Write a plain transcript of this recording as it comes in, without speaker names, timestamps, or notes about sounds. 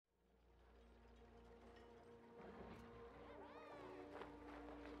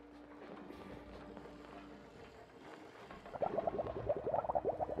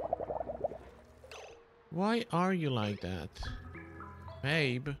Why are you like that?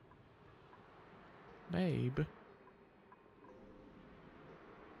 Babe. Babe.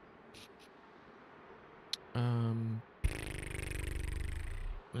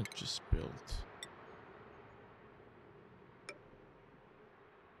 Let's just build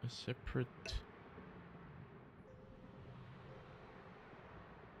a separate...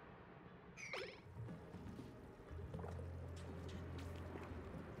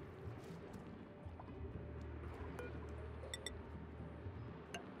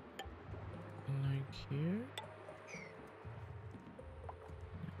 like here.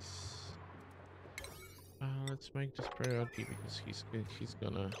 Let's make this priority because he's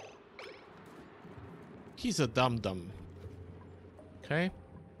gonna... He's a dum-dum. Okay?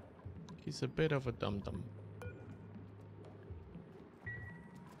 He's a bit of a dum-dum.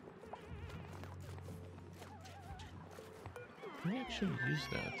 Can we actually use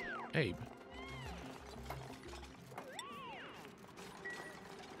that? Abe.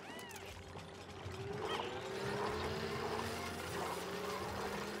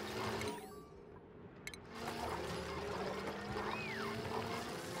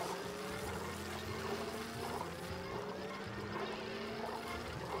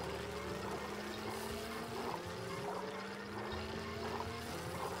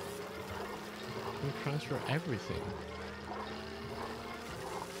 Transfer everything.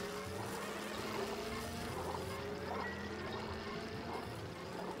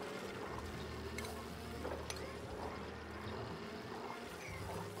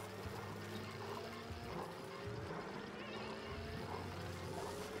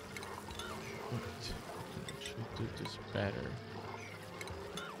 What? I can actually do this better.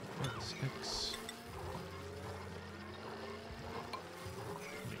 X.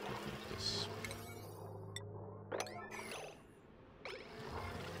 Make it like this.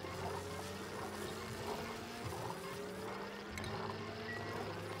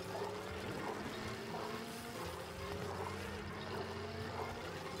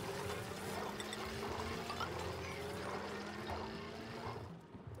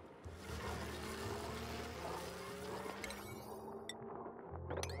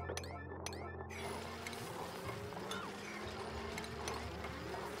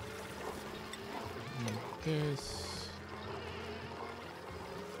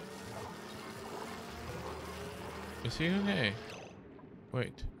 This is he okay?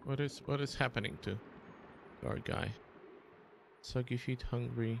 Wait, what is happening to our guy? Soggy feet,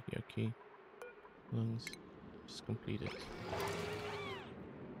 hungry, yucky, lungs. Just completed.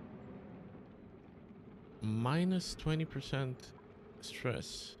 Minus 20%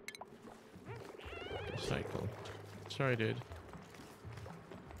 stress. Cycle. Sorry, dude.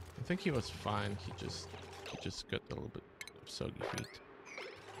 I think he was fine. He just got a little bit of soggy feet.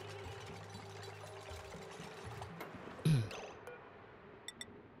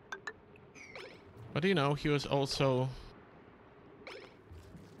 But you know, he was also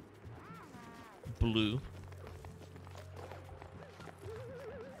blue.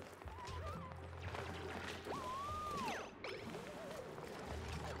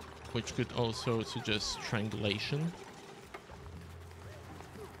 Which could also suggest strangulation.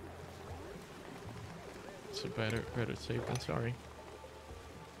 So better safe than sorry.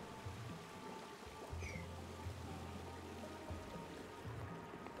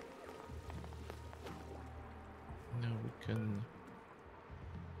 Now we can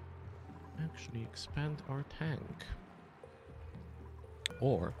actually expand our tank.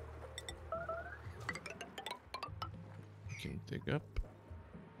 Or we can dig up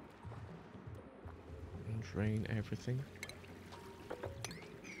and drain everything.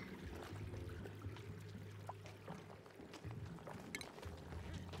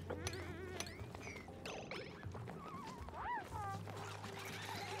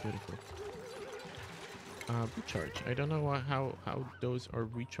 Beautiful. Recharge. I don't know how those are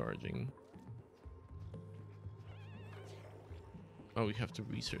recharging. Oh, we have to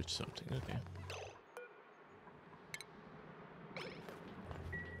research something. Okay.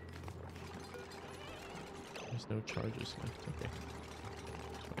 There's no charges left. Okay.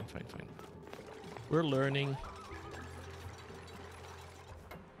 Fine. We're learning.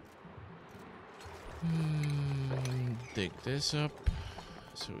 Dig this up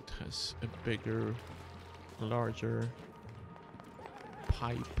so it has a bigger, larger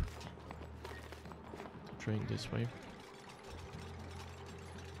pipe to drain this way.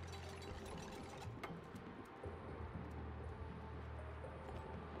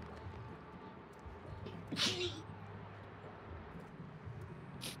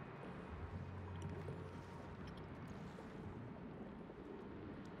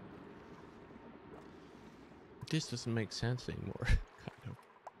 This doesn't make sense anymore, kind of.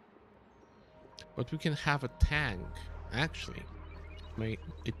 But we can have a tank, actually.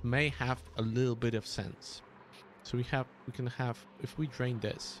 It may have a little bit of sense. So we can have, if we drain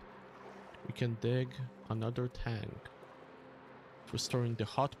this, we can dig another tank for storing the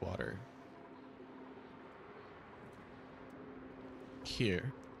hot water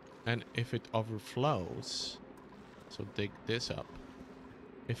here. And if it overflows, so dig this up.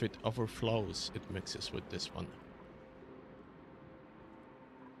 If it overflows, it mixes with this one.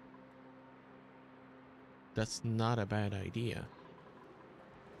 That's not a bad idea.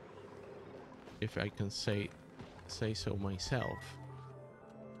 If I can say so myself.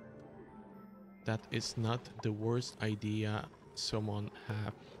 That is not the worst idea someone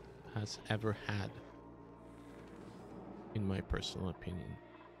has ever had, in my personal opinion.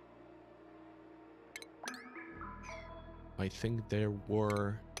 I think there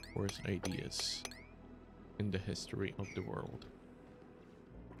were worse ideas in the history of the world.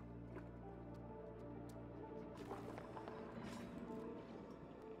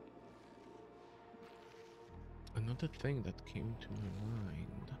 Another thing that came to my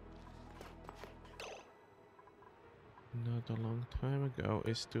mind not a long time ago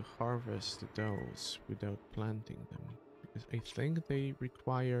is to harvest those without planting them. Because I think they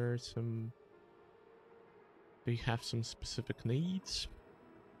require some... They have some specific needs.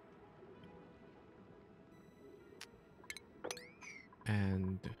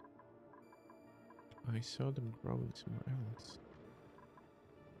 And I saw them growing somewhere else.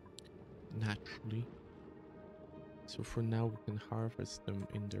 Naturally. So for now we can harvest them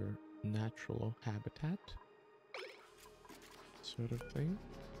in their natural habitat. Sort of thing.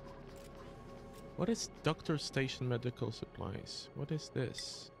 What is Doctor Station Medical Supplies? What is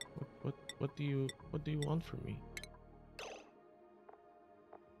this? What do you want from me?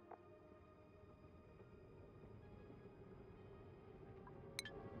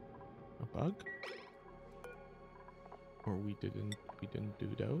 A bug? Or we didn't do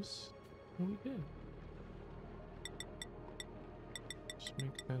those? No, we did. Just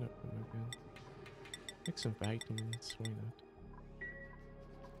make that up again. Make some vitamins, why not?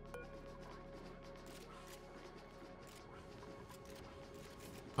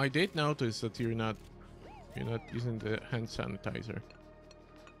 I did notice that you're not using the hand sanitizer.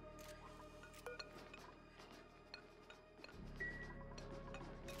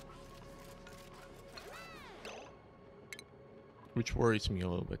 Which worries me a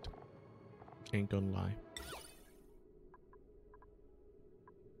little bit. Ain't gonna lie.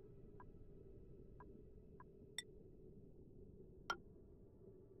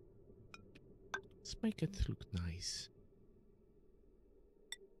 Let's make it look nice.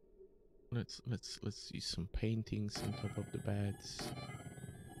 Let's use some paintings on top of the beds.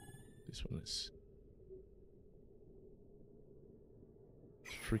 This one is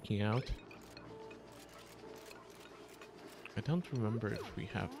freaking out. I don't remember if we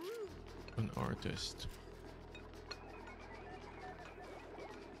have an artist.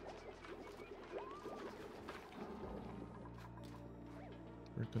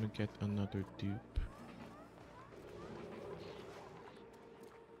 We're gonna get another dupe.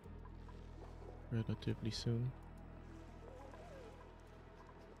 Relatively soon.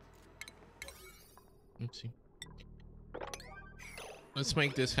 Let's see. Let's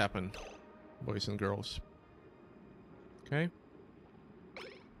make this happen, boys and girls. Okay.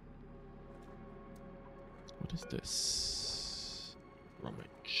 What is this?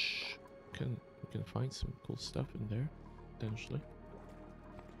 Rummage. We can find some cool stuff in there, potentially.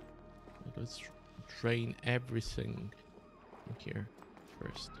 But let's drain everything in here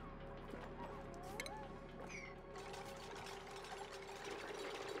first.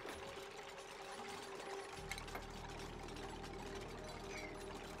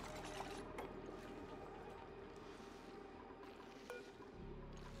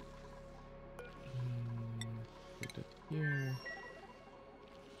 Put it here.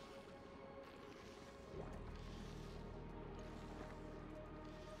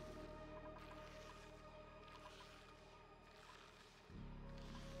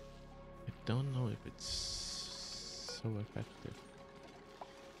 I don't know if it's so effective.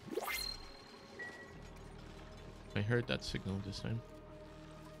 I heard that signal this time.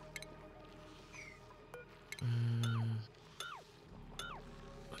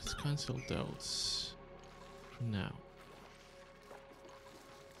 Let's cancel those for now.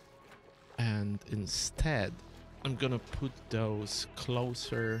 And instead, I'm gonna put those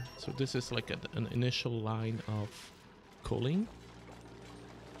closer. So this is like an initial line of cooling.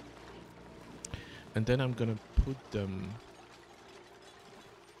 And then I'm gonna put them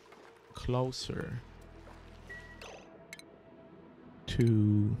closer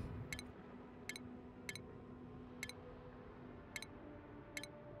to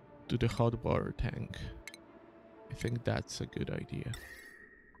the hot water tank. I think that's a good idea.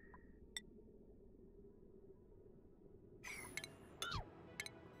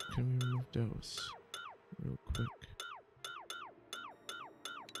 Can we remove those real quick?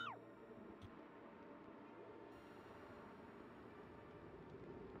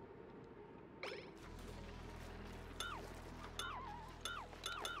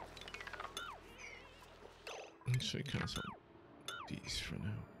 Actually, cancel these for now.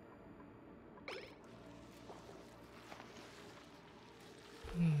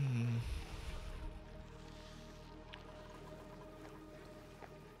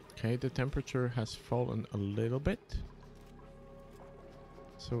 Okay, the temperature has fallen a little bit,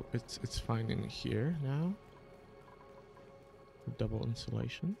 so it's fine in here now. Double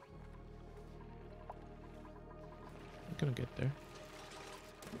insulation. I'm gonna get there.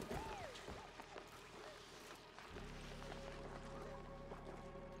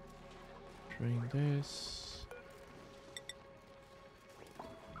 Drain this.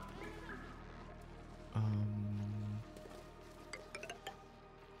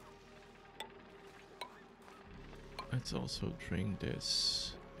 Let's also drain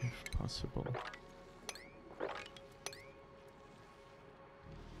this if possible.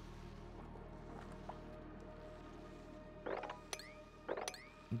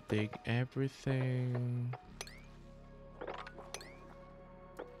 Dig everything.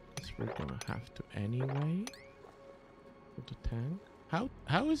 This we're gonna have to anyway. For the tank.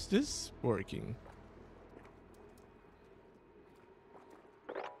 How is this working?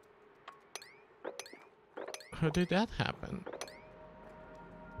 How did that happen?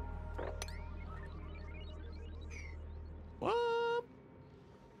 What?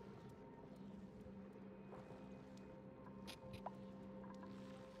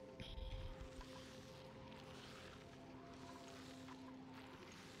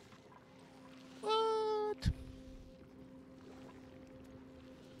 What?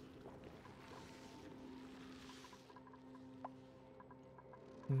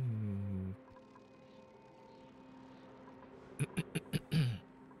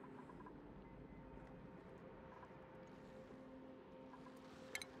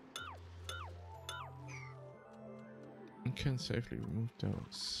 You can safely remove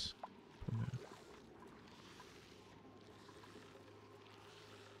those for now.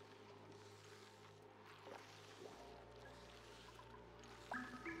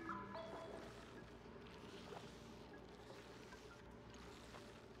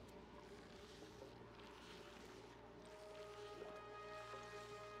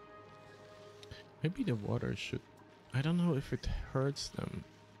 Maybe the water should... I don't know if it hurts them.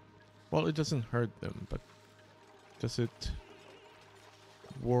 Well, it doesn't hurt them, but does it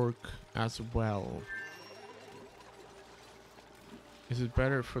work as well? Is it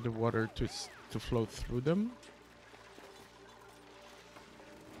better for the water to flow through them?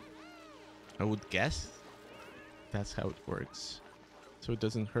 I would guess that's how it works. So it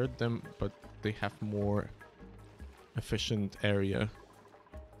doesn't hurt them, but they have more efficient area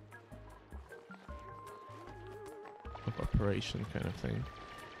of operation, kind of thing.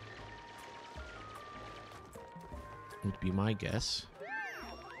 Would be my guess.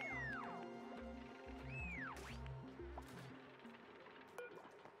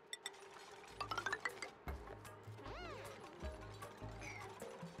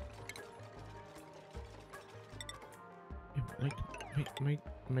 Yeah, like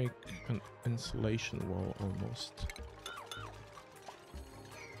make an insulation wall almost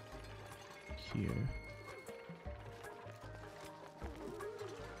here.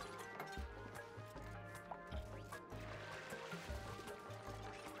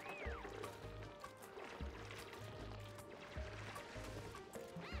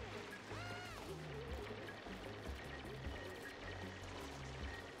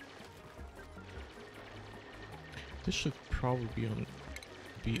 This should probably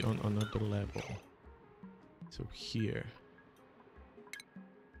be on another level. So here.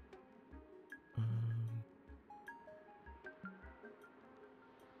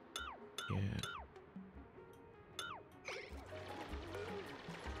 Yeah.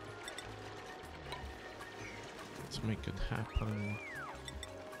 Let's make it happen.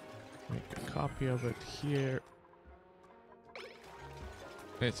 Make a copy of it here.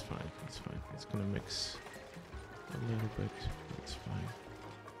 It's fine, it's fine. It's gonna mix a little bit, it's fine.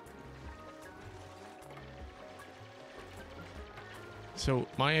 So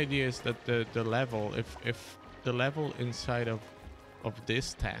my idea is that the level, if the level inside of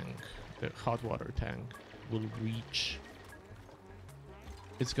this tank, the hot water tank, will reach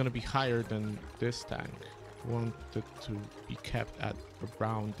it's gonna be higher than this tank. We want it to be kept at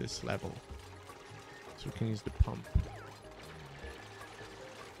around this level, so we can use the pump.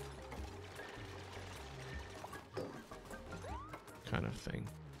 Kind of thing.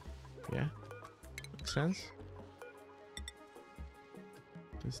 Yeah? Makes sense?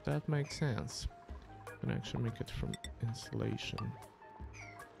 Does that make sense? I can actually make it from insulation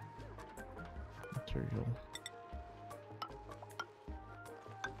material.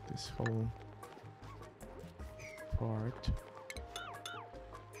 This whole part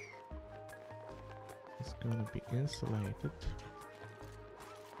is gonna be insulated.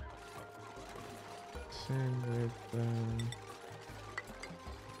 Same with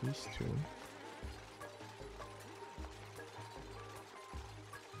these two.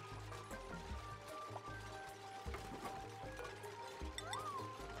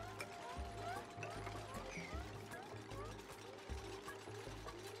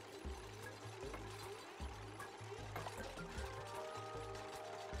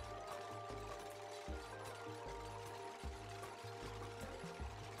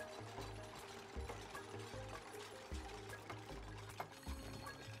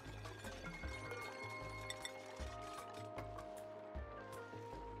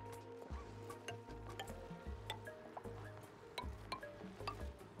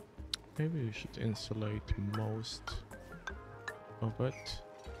 Maybe we should insulate most of it.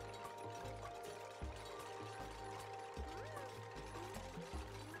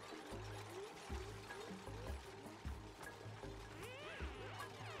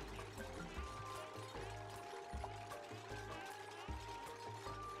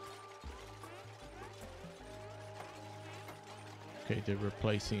 Okay, they're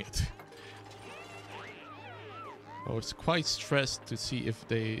replacing it. I was quite stressed to see if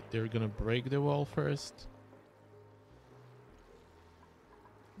they're gonna break the wall first.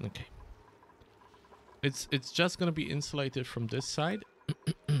 Okay. It's just gonna be insulated from this side.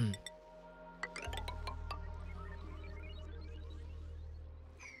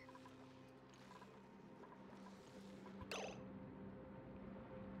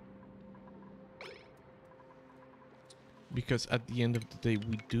 Because at the end of the day,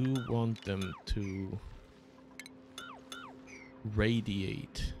 we do want them to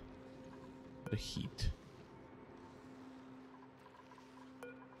radiate the heat.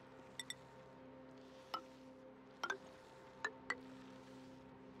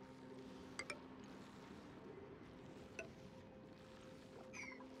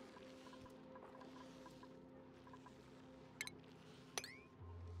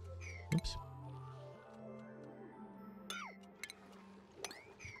 Oops.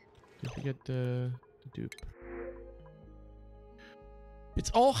 Did we get the dupe? It's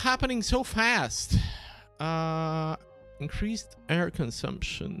all happening so fast. Increased air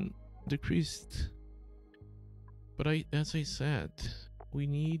consumption, decreased. But as I said, we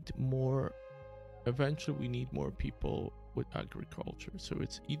need more. Eventually, we need more people with agriculture. So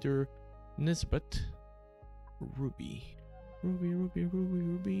it's either Nisbet, Ruby,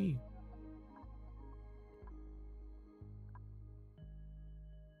 Ruby.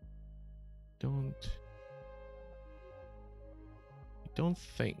 Don't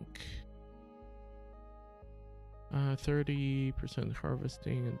think 30%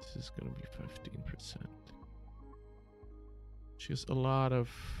 harvesting, and this is gonna be 15%. Just a lot of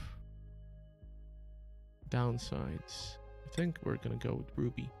downsides. I think we're gonna go with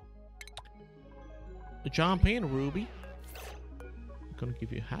Ruby. Jump in, Ruby. I'm gonna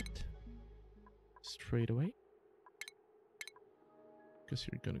give you a hat straight away, because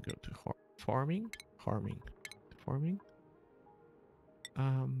you're gonna go to farming.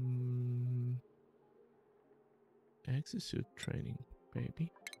 Exosuit training,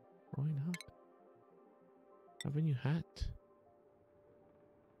 baby. Why not? Have a new hat.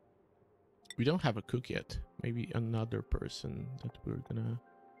 We don't have a cook yet. Maybe another person that we're gonna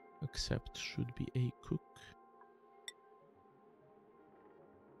accept should be a cook.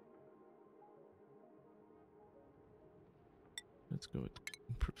 Let's go with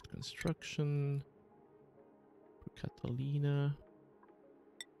improved construction. For Catalina.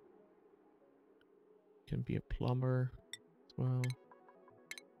 Can be a plumber as well.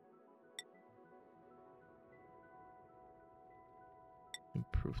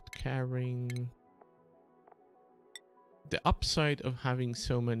 Improved carrying. The upside of having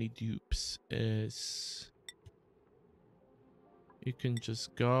so many dupes is you can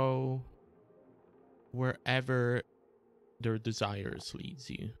just go wherever their desires leads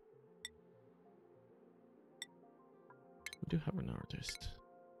you. We do have an artist.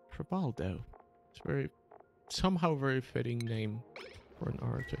 Trabaldo. It's somehow very fitting name. for an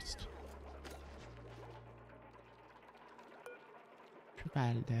artist.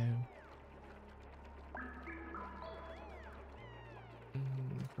 Tribaldo.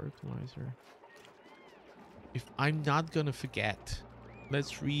 Fertilizer. If I'm not gonna forget,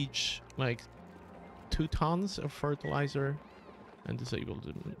 let's reach like 2 tons of fertilizer and disable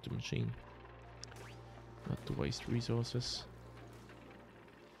the machine. Not to waste resources.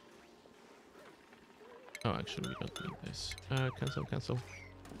 Oh, actually, we don't need this. Cancel, cancel.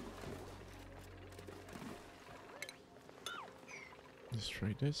 Let's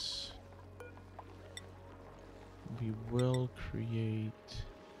try this. We will create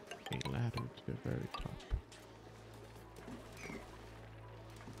a ladder to the very top.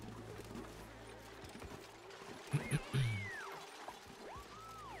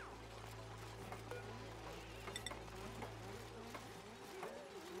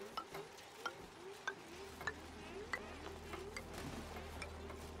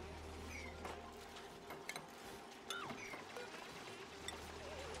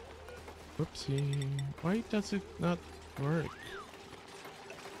 Whoopsie. Why does it not work?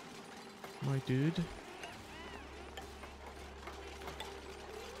 My dude.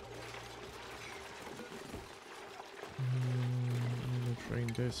 I'm gonna train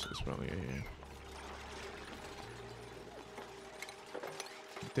this as well, yeah.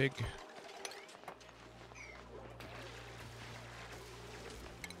 Dig.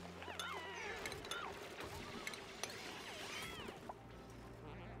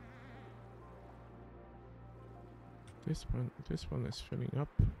 This one is filling up.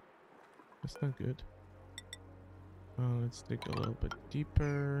 That's not good. Let's dig a little bit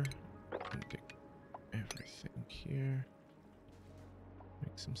deeper and dig everything here.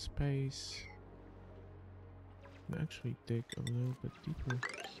 Make some space. And actually dig a little bit deeper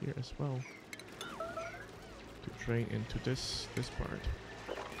here as well to drain into this part.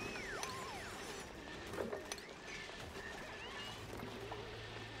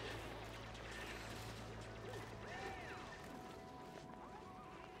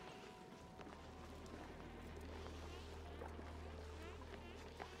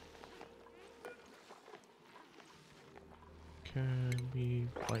 Can we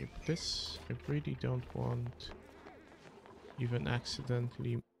wipe this? I really don't want even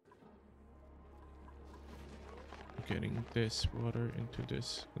accidentally getting this water into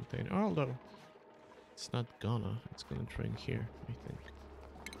this container. Although it's not gonna, it's gonna drain here, I think.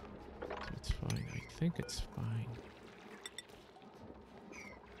 So it's fine. I think it's fine.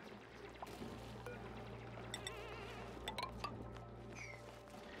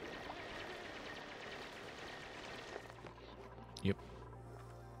 Yep.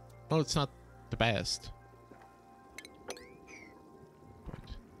 Well, it's not the best. But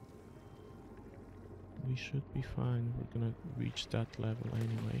we should be fine. We're gonna reach that level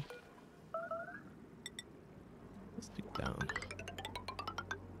anyway. Let's dig down.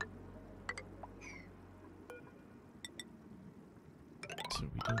 So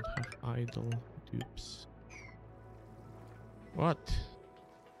we don't have idle dupes. What?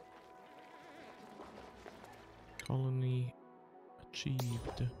 Colony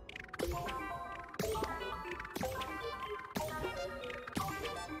achieved.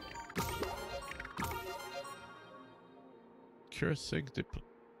 Cure sick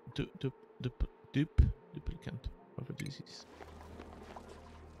duplicant of a disease.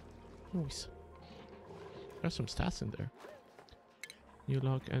 Nice. There's some stats in there. New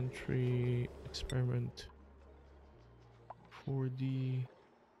log entry experiment for the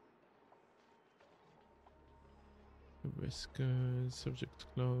hibiscus subject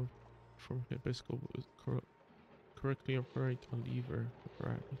glow from hibiscus will correctly operate a lever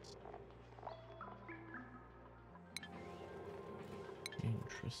apparatus.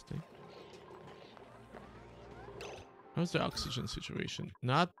 Interesting. How's the oxygen situation?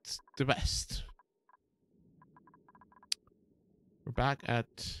 Not the best. We're back at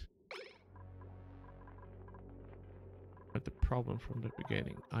the problem from the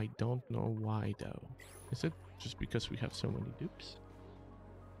beginning. I don't know why though. Is it just because we have so many dupes?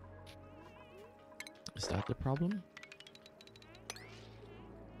 Is that the problem?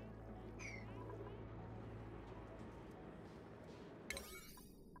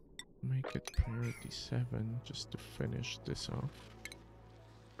 Make it priority 7 just to finish this off.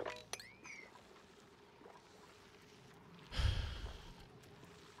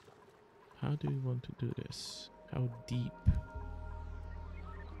 How do we want to do this? How deep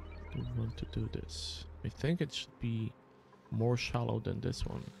do we want to do this? I think it should be more shallow than this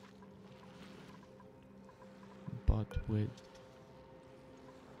one, but with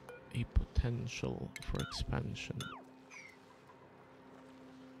a potential for expansion.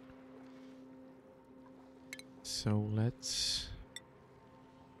 So let's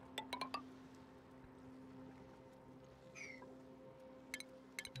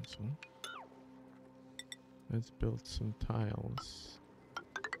cancel. Let's build some tiles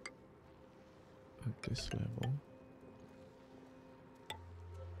at this level.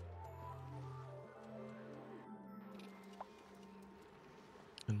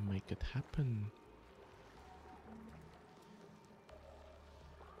 And make it happen.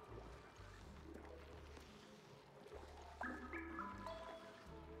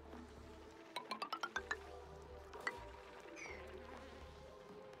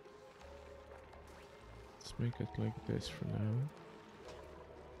 Let's make it like this for now.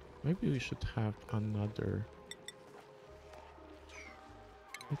 Maybe we should have another...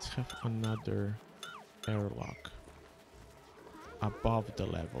 Let's have another airlock above the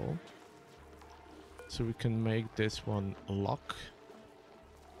level. So we can make this one lock.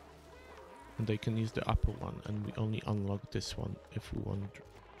 And they can use the upper one. And we only unlock this one if we want to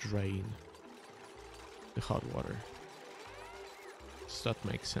drain the hot water. Does that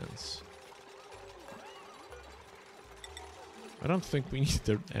make sense? I don't think we need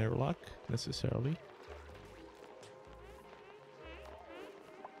the airlock necessarily.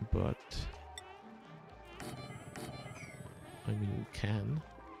 But I mean, we can.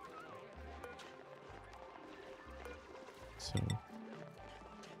 So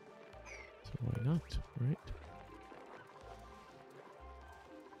why not, right?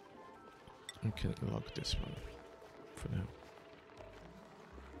 We can lock this one for now.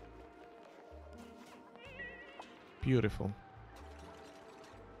 Beautiful.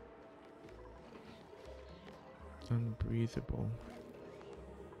 It's unbreathable.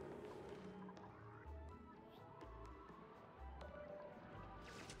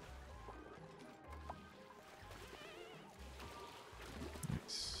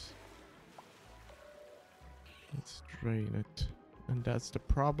 Let's drain it. And that's the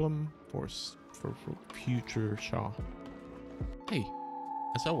problem for future Shaw. Hey,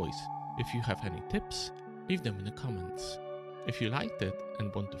 as always, if you have any tips, leave them in the comments. If you liked it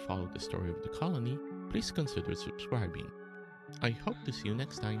and want to follow the story of the colony, please consider subscribing. I hope to see you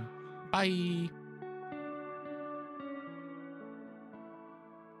next time. Bye!